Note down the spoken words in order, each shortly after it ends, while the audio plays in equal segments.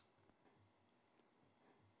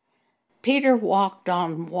Peter walked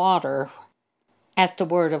on water at the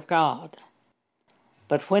word of God.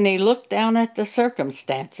 But when he looked down at the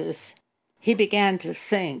circumstances, he began to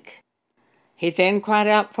sink. He then cried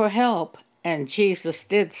out for help, and Jesus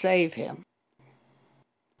did save him.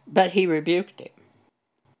 But he rebuked him.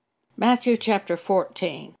 Matthew chapter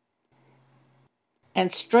 14.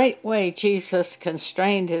 And straightway Jesus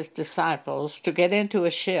constrained his disciples to get into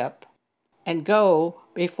a ship and go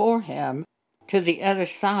before him to the other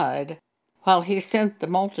side while he sent the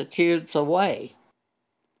multitudes away.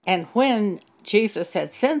 And when Jesus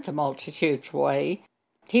had sent the multitudes away,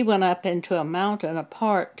 he went up into a mountain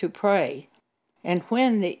apart to pray. And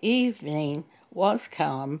when the evening was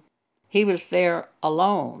come, he was there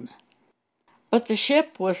alone. But the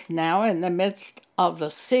ship was now in the midst of the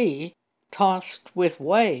sea, tossed with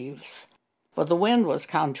waves, for the wind was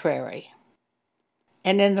contrary.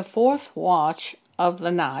 And in the fourth watch of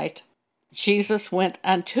the night, Jesus went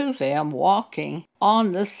unto them walking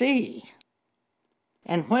on the sea.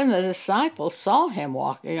 And when the disciples saw him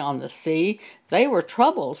walking on the sea, they were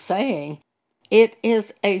troubled, saying, It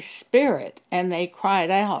is a spirit, and they cried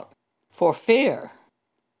out for fear.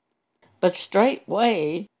 But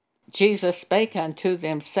straightway Jesus spake unto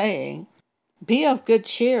them, saying, Be of good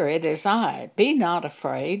cheer, it is I, be not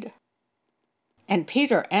afraid. And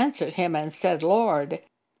Peter answered him and said, Lord,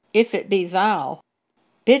 if it be thou,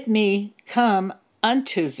 bid me come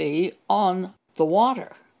unto thee on the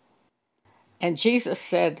water. And Jesus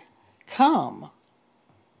said, Come.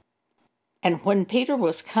 And when Peter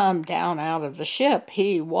was come down out of the ship,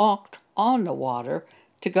 he walked on the water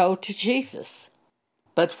to go to Jesus.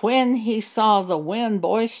 But when he saw the wind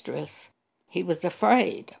boisterous, he was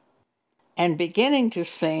afraid. And beginning to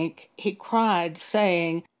sink, he cried,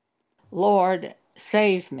 saying, Lord,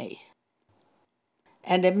 save me.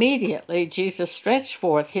 And immediately Jesus stretched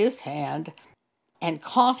forth his hand and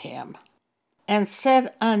caught him, and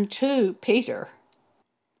said unto Peter,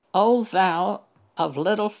 O thou of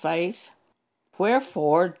little faith,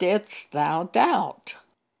 wherefore didst thou doubt?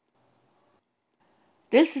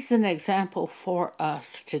 This is an example for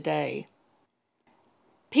us today.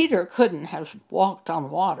 Peter couldn't have walked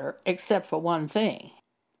on water except for one thing.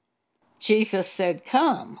 Jesus said,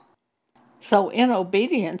 Come. So in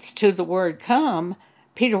obedience to the word come,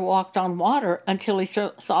 Peter walked on water until he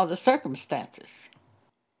saw the circumstances.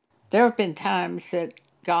 There have been times that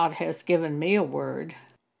God has given me a word,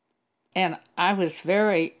 and I was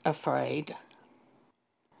very afraid.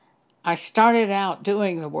 I started out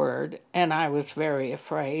doing the word, and I was very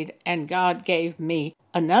afraid, and God gave me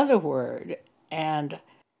another word, and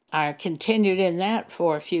I continued in that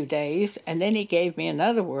for a few days, and then he gave me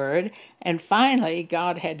another word, and finally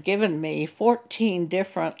God had given me 14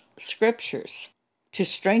 different scriptures to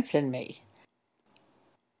strengthen me.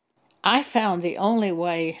 I found the only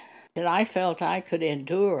way that I felt I could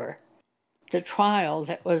endure the trial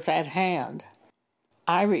that was at hand.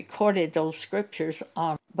 I recorded those scriptures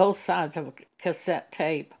on both sides of a cassette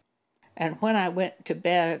tape, and when I went to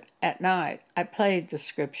bed at night, I played the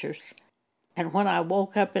scriptures. And when I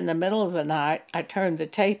woke up in the middle of the night, I turned the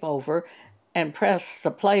tape over and pressed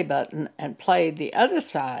the play button and played the other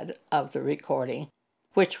side of the recording,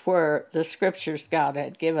 which were the scriptures God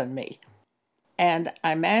had given me. And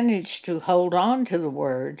I managed to hold on to the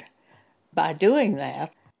word. By doing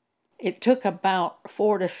that, it took about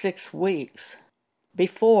 4 to 6 weeks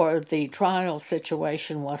before the trial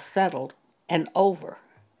situation was settled and over.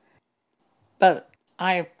 But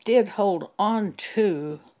I did hold on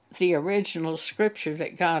to the original scripture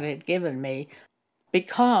that God had given me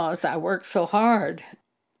because I worked so hard,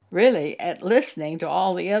 really, at listening to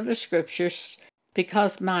all the other scriptures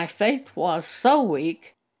because my faith was so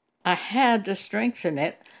weak, I had to strengthen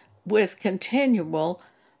it with continual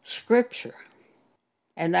scripture.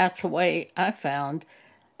 And that's the way I found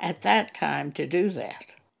at that time to do that.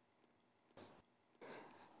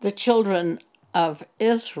 The children of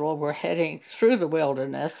Israel were heading through the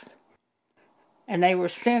wilderness, and they were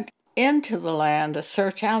sent into the land to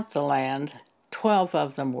search out the land. 12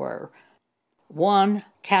 of them were. One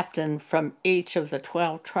captain from each of the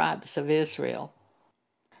 12 tribes of Israel.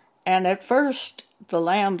 And at first, the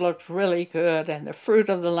land looked really good, and the fruit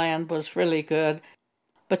of the land was really good.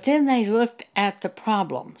 But then they looked at the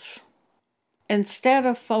problems. Instead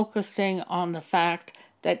of focusing on the fact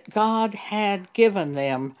that God had given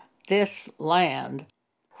them this land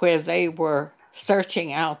where they were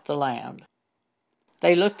searching out the land,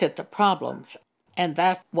 they looked at the problems, and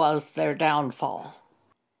that was their downfall.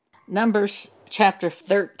 Numbers chapter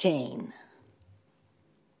 13.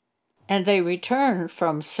 And they returned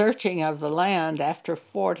from searching of the land after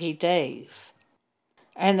 40 days.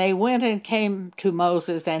 And they went and came to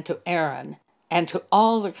Moses and to Aaron, and to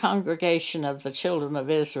all the congregation of the children of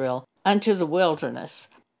Israel unto the wilderness,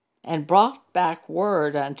 and brought back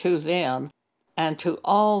word unto them and to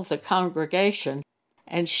all the congregation,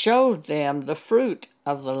 and showed them the fruit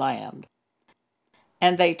of the land.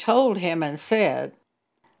 And they told him and said,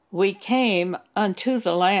 We came unto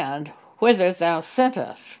the land whither thou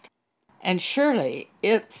sentest, and surely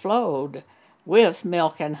it flowed with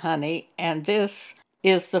milk and honey, and this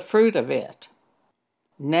is the fruit of it.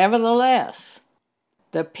 Nevertheless,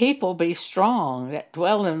 the people be strong that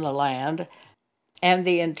dwell in the land, and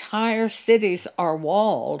the entire cities are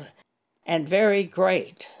walled and very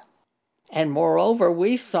great. And moreover,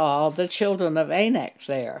 we saw the children of Anak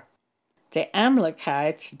there. The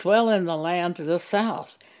Amalekites dwell in the land to the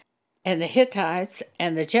south, and the Hittites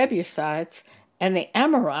and the Jebusites and the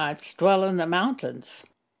Amorites dwell in the mountains,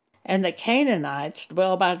 and the Canaanites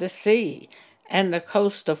dwell by the sea and the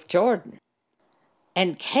coast of Jordan.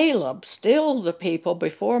 And Caleb stilled the people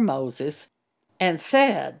before Moses and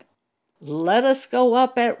said, Let us go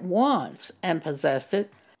up at once and possess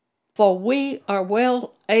it, for we are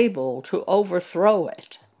well able to overthrow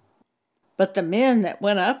it. But the men that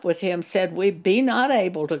went up with him said, We be not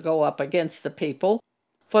able to go up against the people,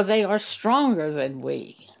 for they are stronger than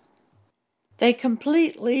we. They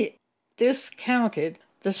completely discounted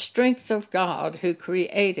the strength of God who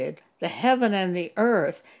created the heaven and the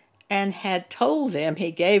earth and had told them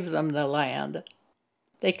he gave them the land.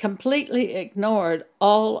 They completely ignored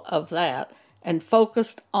all of that and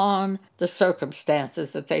focused on the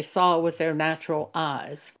circumstances that they saw with their natural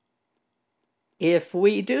eyes. If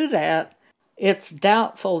we do that, it's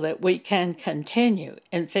doubtful that we can continue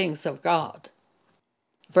in things of God.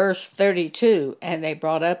 Verse 32, And they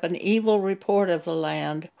brought up an evil report of the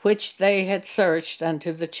land which they had searched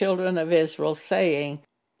unto the children of Israel, saying,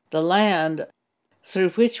 The land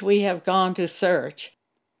through which we have gone to search,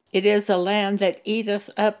 it is a land that eateth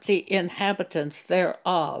up the inhabitants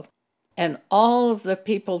thereof, and all of the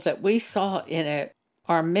people that we saw in it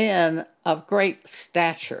are men of great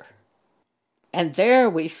stature. And there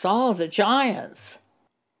we saw the giants,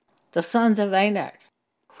 the sons of Anak,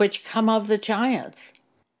 which come of the giants.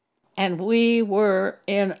 And we were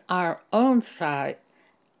in our own sight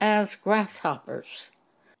as grasshoppers,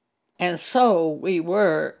 and so we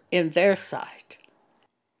were in their sight.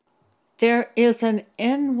 There is an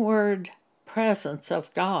inward presence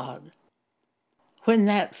of God when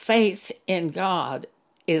that faith in God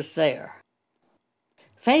is there.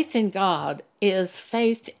 Faith in God is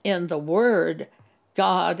faith in the Word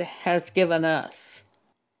God has given us.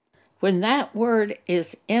 When that Word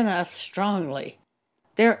is in us strongly,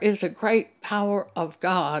 there is a great power of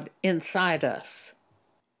God inside us.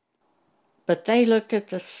 But they looked at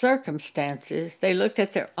the circumstances, they looked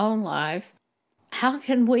at their own life. How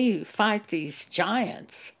can we fight these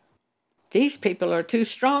giants? These people are too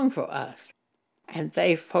strong for us. And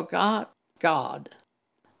they forgot God.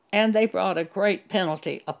 And they brought a great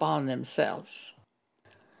penalty upon themselves.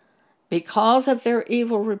 Because of their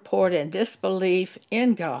evil report and disbelief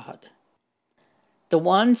in God, the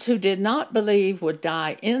ones who did not believe would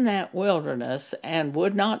die in that wilderness and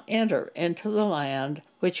would not enter into the land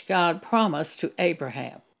which God promised to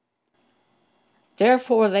Abraham.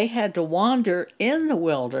 Therefore, they had to wander in the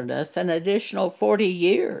wilderness an additional 40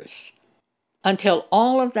 years until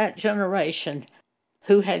all of that generation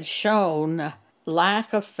who had shown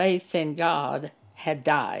lack of faith in God had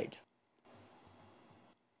died.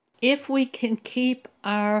 If we can keep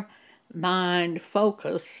our mind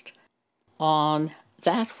focused on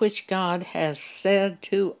that which God has said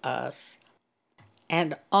to us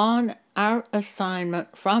and on our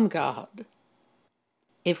assignment from God,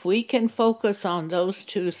 if we can focus on those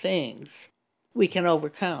two things, we can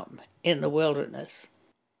overcome in the wilderness.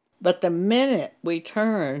 But the minute we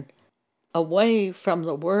turn away from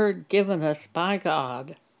the word given us by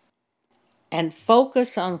God and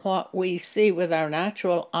focus on what we see with our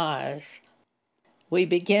natural eyes, we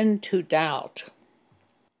begin to doubt,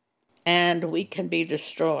 and we can be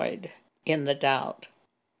destroyed in the doubt.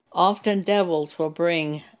 Often devils will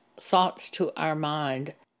bring thoughts to our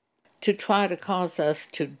mind to try to cause us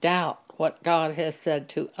to doubt what God has said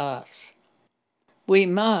to us. We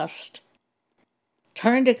must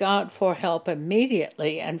turn to God for help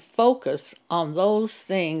immediately and focus on those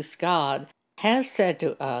things God has said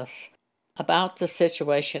to us about the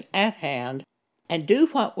situation at hand and do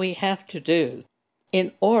what we have to do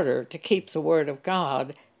in order to keep the Word of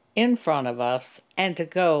God in front of us and to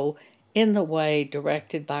go in the way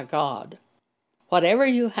directed by God. Whatever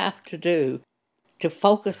you have to do to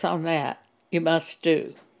focus on that, you must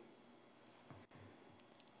do.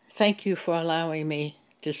 Thank you for allowing me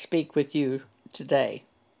to speak with you today.